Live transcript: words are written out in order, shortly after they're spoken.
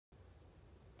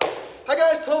Hi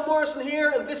guys, Tom Morrison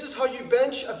here, and this is how you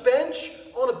bench a bench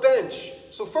on a bench.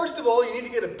 So first of all, you need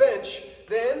to get a bench,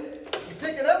 then you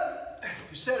pick it up,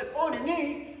 you set it on your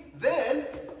knee, then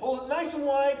hold it nice and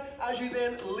wide as you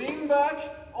then lean back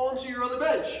onto your other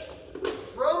bench.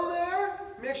 From there,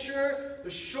 make sure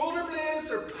the shoulder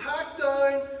blades are packed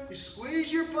down, you squeeze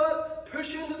your butt,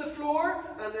 push into the floor,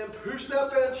 and then push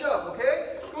that bench up,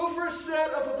 okay? Go for a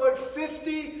set of about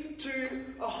 50 to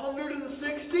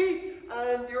 160,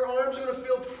 and your arms are going to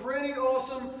feel pretty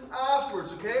awesome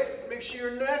afterwards, okay? Make sure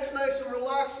your neck's nice and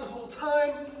relaxed the whole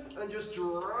time, and just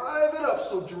drive it up.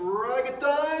 So drag it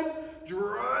down,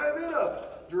 drive it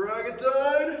up, drag it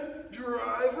down,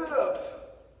 drive it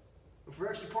up. And for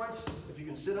extra points, if you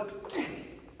can sit up with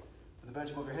the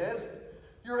bench above your head,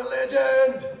 you're a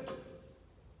legend!